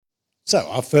So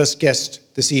our first guest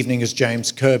this evening is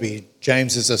James Kirby.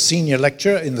 James is a senior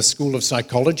lecturer in the School of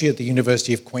Psychology at the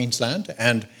University of Queensland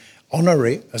and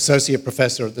honorary associate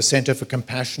professor at the Centre for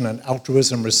Compassion and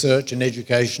Altruism Research and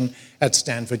Education at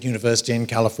Stanford University in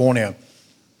California.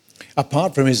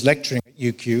 Apart from his lecturing at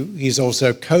UQ, he's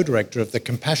also co-director of the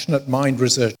Compassionate Mind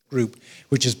Research Group,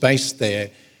 which is based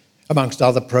there. Amongst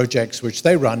other projects which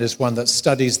they run is one that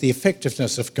studies the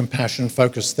effectiveness of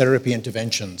compassion-focused therapy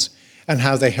interventions and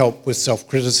how they help with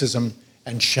self-criticism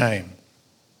and shame.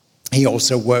 He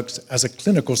also works as a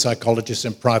clinical psychologist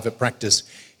in private practice.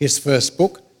 His first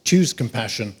book, Choose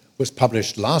Compassion, was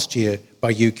published last year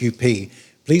by UQP.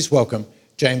 Please welcome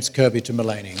James Kirby to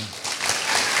Mullany.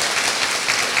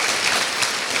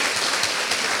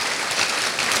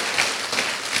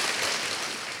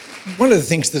 One of the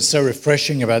things that's so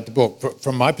refreshing about the book,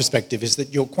 from my perspective, is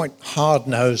that you're quite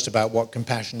hard-nosed about what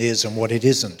compassion is and what it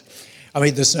isn't. I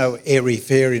mean, there's no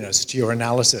airy-fairiness to your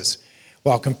analysis.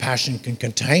 While compassion can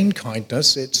contain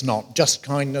kindness, it's not just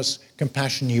kindness.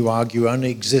 Compassion, you argue, only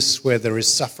exists where there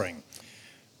is suffering.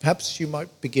 Perhaps you might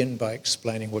begin by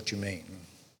explaining what you mean.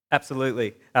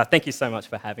 Absolutely. Thank you so much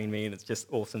for having me, and it's just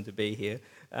awesome to be here.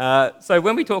 So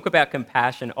when we talk about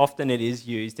compassion, often it is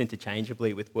used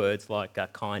interchangeably with words like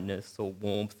kindness or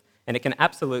warmth, and it can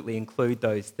absolutely include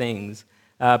those things.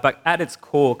 But at its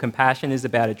core, compassion is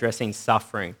about addressing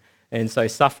suffering. And so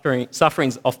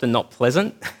suffering's often not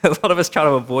pleasant. A lot of us try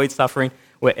to avoid suffering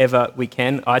wherever we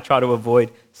can. I try to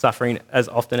avoid suffering as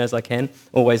often as I can.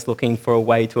 Always looking for a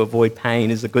way to avoid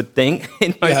pain is a good thing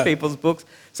in most people's books.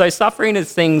 So suffering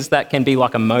is things that can be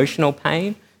like emotional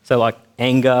pain, so like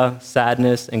anger,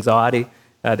 sadness, anxiety.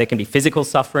 There can be physical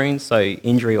suffering, so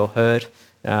injury or hurt.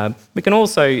 We can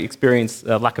also experience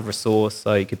a lack of resource,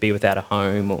 so you could be without a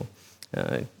home or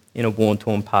in a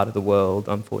war-torn part of the world,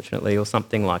 unfortunately, or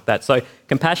something like that. So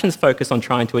compassion's focused on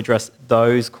trying to address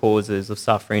those causes of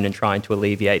suffering and trying to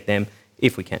alleviate them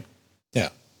if we can. Yeah.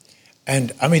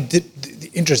 And I mean,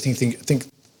 the interesting thing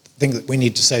that we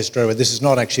need to say straight away, this is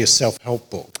not actually a self-help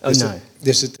book.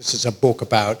 This is a book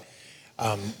about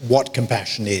what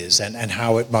compassion is and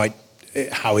how it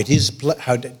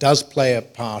does play a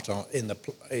part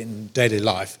in daily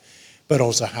life, but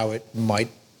also how it might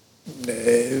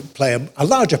play a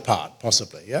larger part,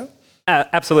 possibly, yeah?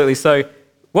 Absolutely. So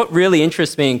what really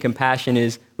interests me in compassion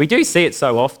is we do see it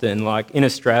so often, like in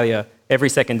Australia, every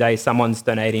second day someone's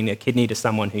donating a kidney to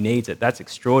someone who needs it. That's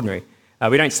extraordinary.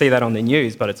 We don't see that on the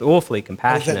news, but it's awfully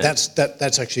compassionate.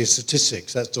 That's actually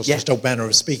statistics. That's just a manner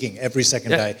of speaking. Every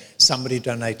second day, somebody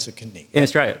donates a kidney. In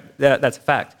Australia, that's a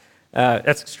fact.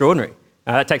 That's extraordinary.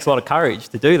 That takes a lot of courage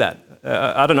to do that.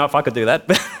 I don't know if I could do that,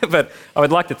 but I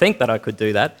would like to think that I could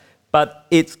do that. But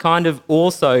it's kind of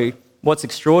also, what's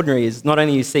extraordinary is not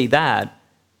only you see that,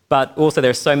 but also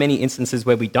there are so many instances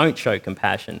where we don't show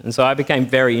compassion. And so I became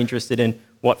very interested in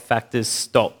what factors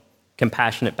stop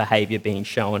compassionate behaviour being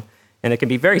shown. And it can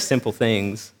be very simple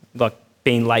things, like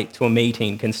being late to a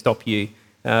meeting can stop you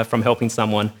from helping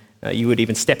someone. You would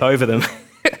even step over them.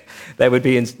 They would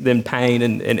be in pain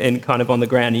and kind of on the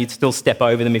ground. You'd still step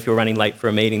over them if you're running late for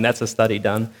a meeting. That's a study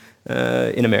done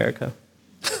in America.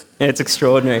 It's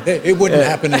extraordinary. It wouldn't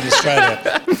happen in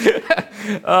Australia.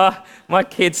 My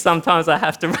kids, sometimes I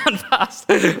have to run past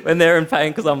when they're in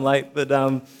pain because I'm late. But,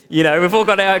 we've all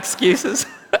got our excuses.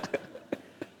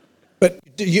 But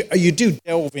you do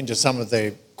delve into some of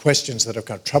the questions that have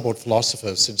kind of troubled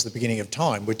philosophers since the beginning of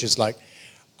time, which is like,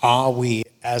 are we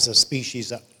as a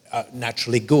species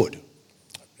naturally good?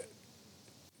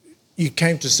 You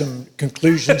came to some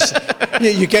conclusions.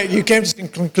 You came to some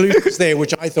conclusions there,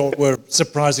 which I thought were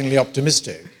surprisingly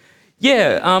optimistic.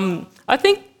 Yeah, I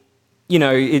think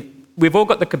we've all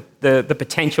got the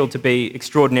potential to be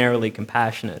extraordinarily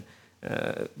compassionate.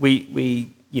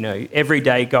 We every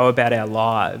day go about our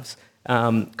lives,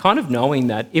 kind of knowing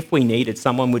that if we needed,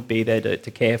 someone would be there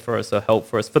to care for us or help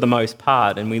for us for the most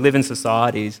part. And we live in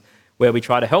societies where we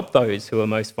try to help those who are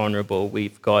most vulnerable.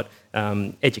 We've got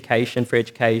education,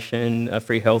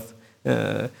 free health.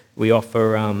 We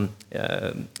offer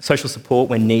social support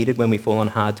when needed, when we fall on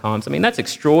hard times. I mean, that's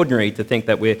extraordinary to think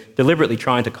that we're deliberately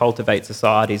trying to cultivate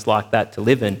societies like that to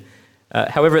live in.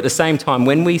 However, at the same time,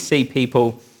 when we see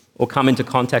people or come into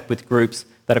contact with groups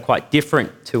that are quite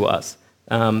different to us,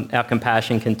 our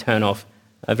compassion can turn off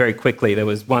very quickly. There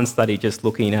was one study just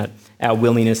looking at our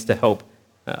willingness to help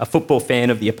a football fan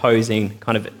of the opposing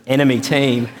kind of enemy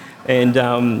team, and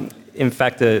in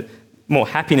fact, more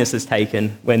happiness is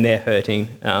taken when they're hurting.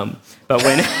 But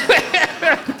when,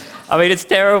 I mean, it's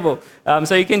terrible.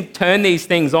 So you can turn these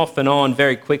things off and on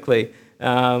very quickly.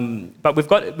 But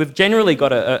we've generally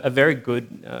got a very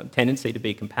good tendency to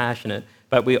be compassionate.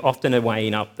 but we often are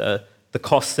weighing up the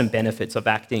costs and benefits of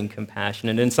acting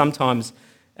compassionate. And sometimes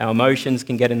our emotions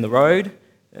can get in the road,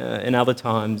 and other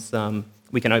times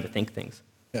we can overthink things.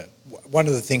 Yeah. One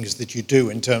of the things that you do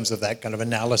in terms of that kind of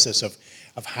analysis of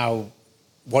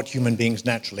what human beings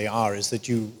naturally are is that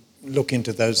you look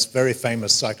into those very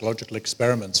famous psychological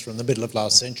experiments from the middle of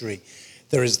last century.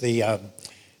 There is the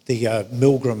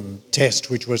Milgram test,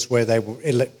 which was where they were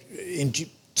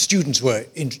students were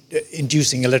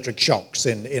inducing electric shocks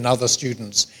in other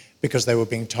students because they were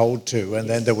being told to, and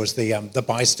then there was the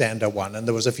bystander one, and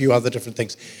there was a few other different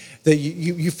things.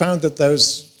 You found that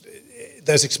those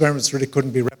experiments really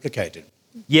couldn't be replicated.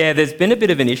 Yeah, there's been a bit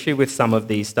of an issue with some of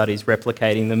these studies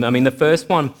replicating them. I mean, the first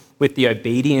one with the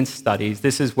obedience studies,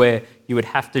 this is where you would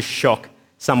have to shock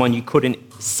someone you couldn't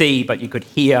see, but you could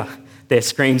hear their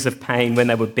screams of pain when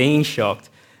they were being shocked.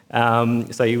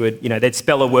 So you would, they'd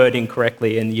spell a word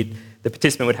incorrectly, and the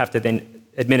participant would have to then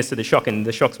administer the shock, and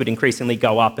the shocks would increasingly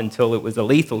go up until it was a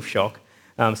lethal shock,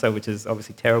 which is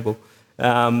obviously terrible.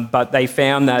 But they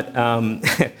found that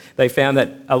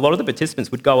a lot of the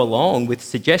participants would go along with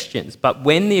suggestions, but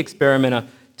when the experimenter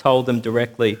told them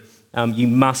directly, you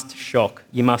must shock,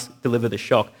 you must deliver the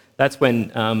shock, that's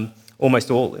when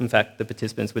almost all, in fact, the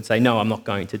participants would say, no, I'm not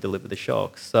going to deliver the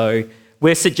shock. So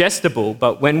we're suggestible,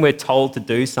 but when we're told to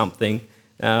do something,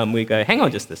 we go, hang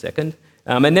on just a second.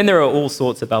 And then there are all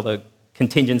sorts of other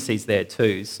contingencies there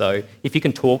too. So if you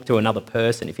can talk to another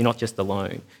person, if you're not just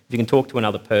alone, if you can talk to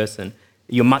another person,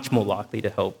 you're much more likely to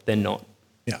help than not.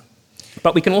 Yeah.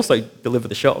 But we can also deliver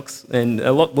the shocks, and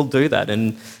a lot will do that,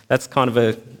 and that's kind of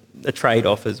a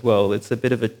trade-off as well. It's a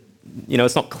bit of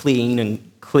it's not clean and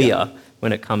clear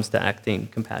when it comes to acting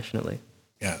compassionately.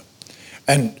 Yeah.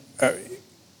 And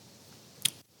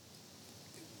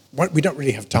we don't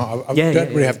really have time. We don't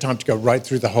really have time to go right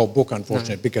through the whole book,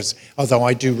 unfortunately, because although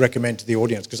I do recommend to the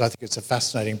audience, because I think it's a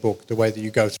fascinating book, the way that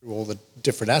you go through all the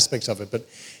different aspects of it. But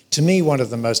to me, one of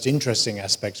the most interesting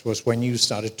aspects was when you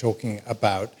started talking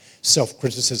about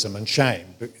self-criticism and shame.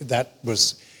 That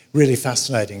was really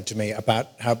fascinating to me about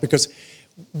how, because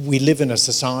we live in a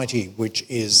society which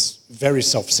is very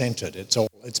self-centered.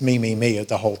 It's me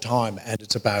the whole time, and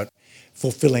it's about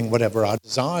fulfilling whatever our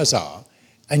desires are.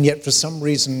 And yet, for some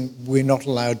reason, we're not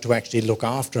allowed to actually look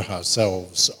after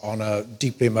ourselves on a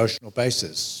deeply emotional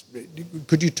basis.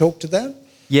 Could you talk to that?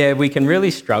 Yeah, we can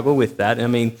really struggle with that. I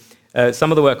mean,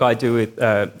 some of the work I do with,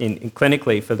 in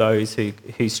clinically for those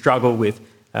who struggle with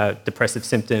depressive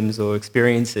symptoms or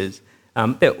experiences,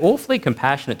 they're awfully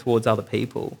compassionate towards other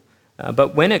people.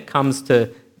 But when it comes to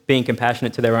being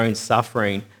compassionate to their own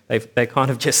suffering, they kind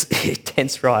of just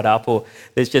tense right up, or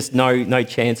there's just no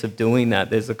chance of doing that.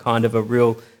 There's a kind of a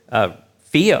real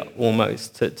fear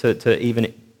almost to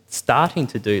even starting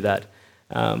to do that.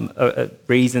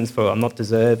 Reasons for I'm not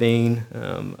deserving,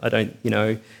 I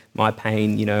don't, my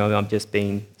pain, I'm just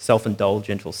being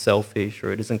self-indulgent or selfish,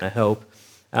 or it isn't going to help.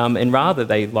 And rather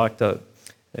they like to,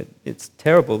 it's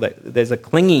terrible that there's a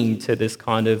clinging to this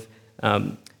kind of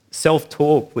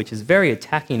self-talk, which is very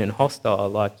attacking and hostile,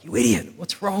 like, you idiot,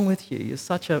 what's wrong with you? You're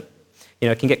such a,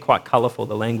 it can get quite colourful,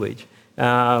 the language,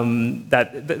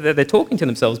 that they're talking to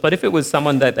themselves. But if it was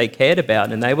someone that they cared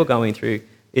about and they were going through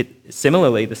it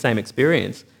similarly, the same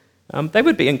experience, they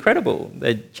would be incredible.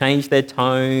 They'd change their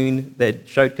tone, they'd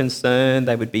show concern,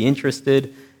 they would be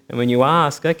interested. And when you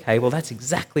ask, okay, well, that's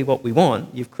exactly what we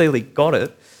want, you've clearly got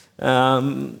it,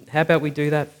 how about we do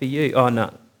that for you? Oh,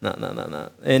 no.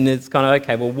 And it's kind of,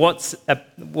 okay, well,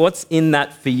 what's in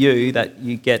that for you that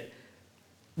you get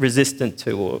resistant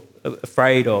to or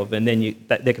afraid of? And then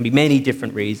there can be many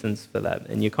different reasons for that,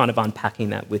 and you're kind of unpacking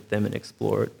that with them and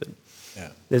explore it. But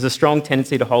there's a strong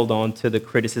tendency to hold on to the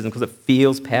criticism because it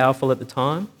feels powerful at the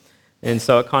time. And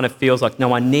so it kind of feels like,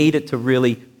 no, I need it to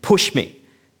really push me.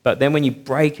 But then when you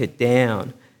break it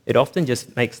down, it often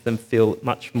just makes them feel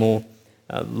much more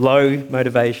low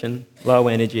motivation, low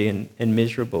energy, and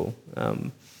miserable,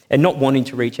 and not wanting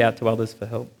to reach out to others for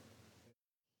help.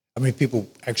 I mean, people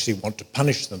actually want to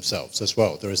punish themselves as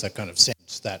well. There is that kind of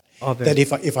sense that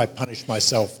if I punish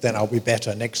myself, then I'll be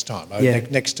better next time.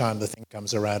 Next time the thing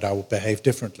comes around, I will behave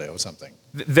differently or something.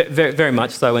 Very, very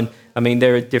much so. And I mean,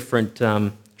 there are different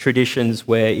traditions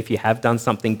where if you have done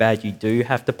something bad, you do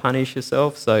have to punish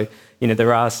yourself. So,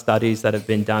 there are studies that have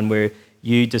been done where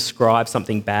you describe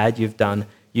something bad you've done,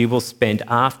 you will spend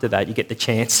after that, you get the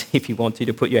chance, if you want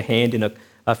to put your hand in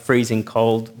a freezing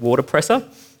cold water presser.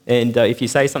 And if you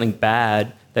say something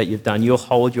bad that you've done, you'll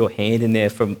hold your hand in there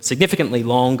for significantly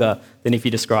longer than if you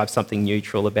describe something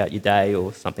neutral about your day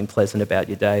or something pleasant about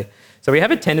your day. So we have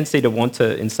a tendency to want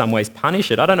to, in some ways, punish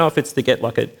it. I don't know if it's to get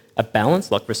like a balance,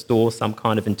 like restore some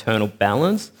kind of internal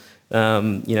balance,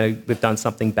 We've done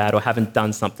something bad or haven't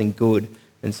done something good,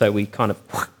 and so we kind of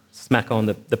smack on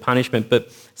the punishment.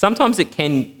 But sometimes it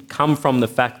can come from the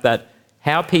fact that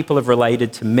how people have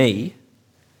related to me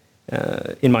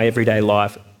in my everyday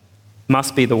life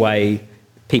must be the way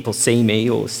people see me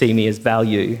or see me as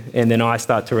value, and then I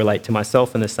start to relate to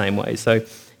myself in the same way. So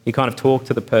you kind of talk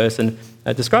to the person,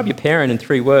 describe your parent in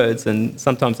 3 words, and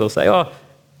sometimes they'll say, oh,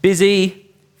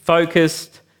 busy,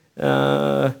 focused,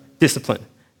 disciplined.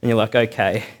 And you're like,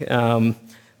 okay,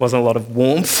 wasn't a lot of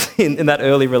warmth in that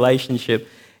early relationship.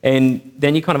 And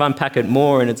then you kind of unpack it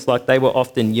more, and it's like they were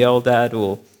often yelled at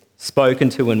or spoken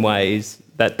to in ways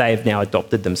that they've now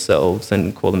adopted themselves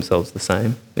and call themselves the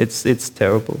same. It's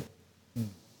terrible.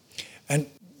 And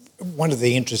one of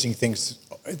the interesting things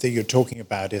that you're talking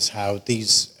about is how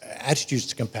these attitudes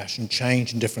to compassion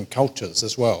change in different cultures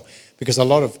as well, because a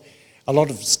lot of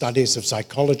studies of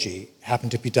psychology happen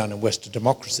to be done in Western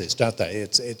democracies, don't they?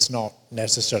 It's not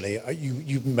necessarily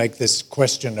you make this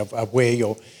question of where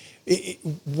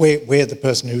the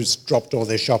person who's dropped all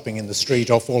their shopping in the street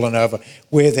or fallen over,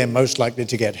 where they're most likely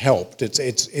to get helped.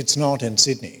 It's not in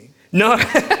Sydney. No,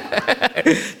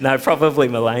 no, probably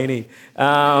Mullaney.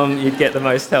 You'd get the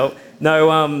most help.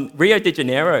 No, Rio de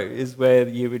Janeiro is where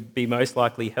you would be most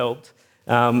likely helped.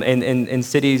 And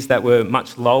cities that were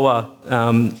much lower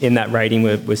in that rating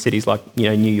were cities like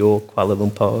New York, Kuala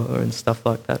Lumpur, and stuff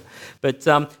like that. But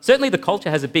certainly the culture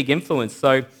has a big influence.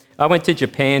 So I went to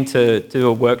Japan to do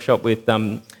a workshop with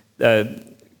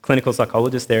clinical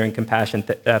psychologists there in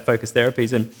compassion-focused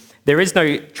therapies, and there is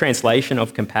no translation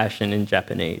of compassion in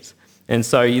Japanese. And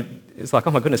so it's like,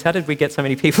 oh my goodness, how did we get so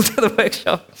many people to the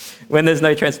workshop when there's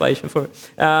no translation for it?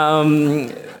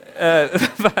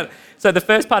 So the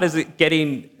first part is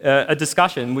getting a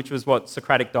discussion, which was what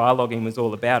Socratic dialoguing was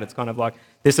all about. It's kind of like,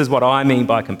 this is what I mean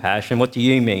by compassion, what do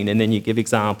you mean? And then you give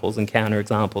examples and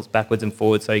counter-examples backwards and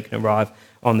forwards so you can arrive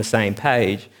on the same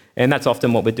page. And that's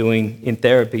often what we're doing in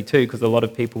therapy too, because a lot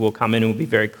of people will come in and will be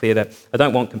very clear that I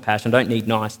don't want compassion, I don't need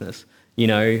niceness, I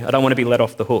don't want to be let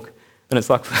off the hook. And it's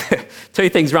like 2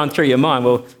 things run through your mind.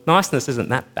 Well, niceness isn't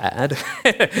that bad.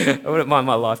 I wouldn't mind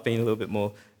my life being a little bit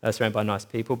more surrounded by nice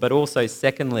people. But also,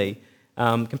 secondly,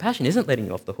 compassion isn't letting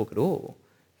you off the hook at all.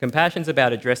 Compassion's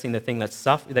about addressing the thing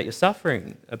that you're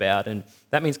suffering about, and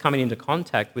that means coming into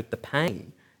contact with the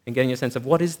pain and getting a sense of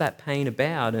what is that pain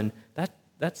about, and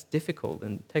that's difficult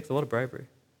and takes a lot of bravery.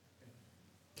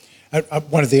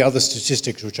 One of the other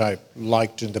statistics which I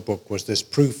liked in the book was this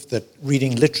proof that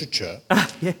reading literature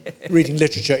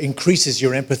increases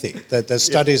your empathy. That the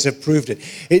studies have proved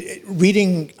it.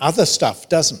 Reading other stuff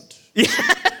doesn't.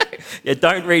 Yeah,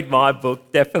 don't read my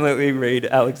book. Definitely read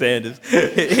Alexander's.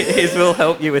 His will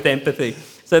help you with empathy.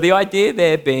 So the idea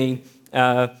there being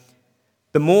the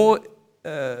more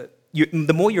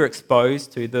you're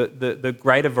exposed to, the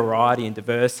greater variety and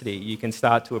diversity you can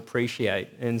start to appreciate.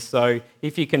 And so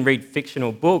if you can read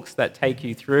fictional books that take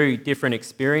you through different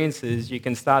experiences, you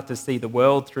can start to see the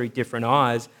world through different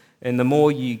eyes. And the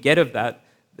more you get of that,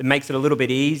 it makes it a little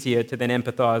bit easier to then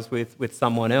empathise with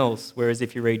someone else, whereas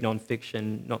if you read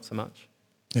non-fiction, not so much.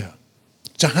 Yeah.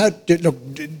 So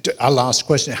our last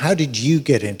question, how did you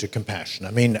get into compassion?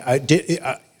 I mean, I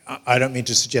don't mean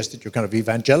to suggest that you're kind of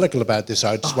evangelical about this.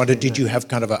 I just wondered, did you have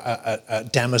kind of a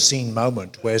Damascene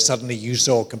moment where suddenly you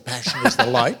saw compassion as the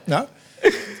light? No?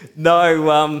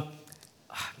 No.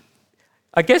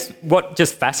 I guess what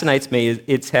just fascinates me is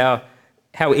it's how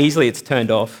easily it's turned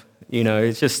off.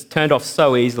 It's just turned off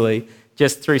so easily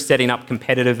just through setting up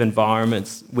competitive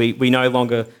environments. We no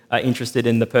longer are interested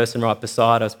in the person right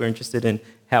beside us. We're interested in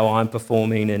how I'm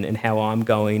performing and how I'm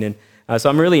going. And so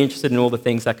I'm really interested in all the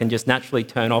things that can just naturally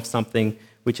turn off something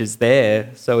which is there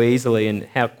so easily, and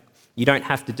how you don't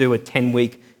have to do a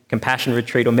 10-week compassion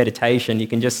retreat or meditation. You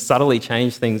can just subtly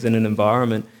change things in an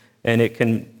environment, and it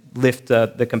can lift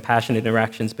the compassion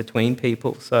interactions between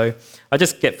people. So I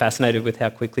just get fascinated with how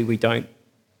quickly we don't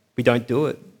do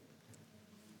it.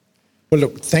 Well,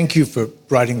 look, thank you for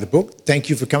writing the book. Thank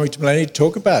you for coming to Mullaney to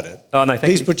talk about it. Oh, no, thank you.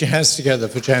 Please put your hands together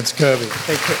for James Kirby.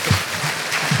 Thank you.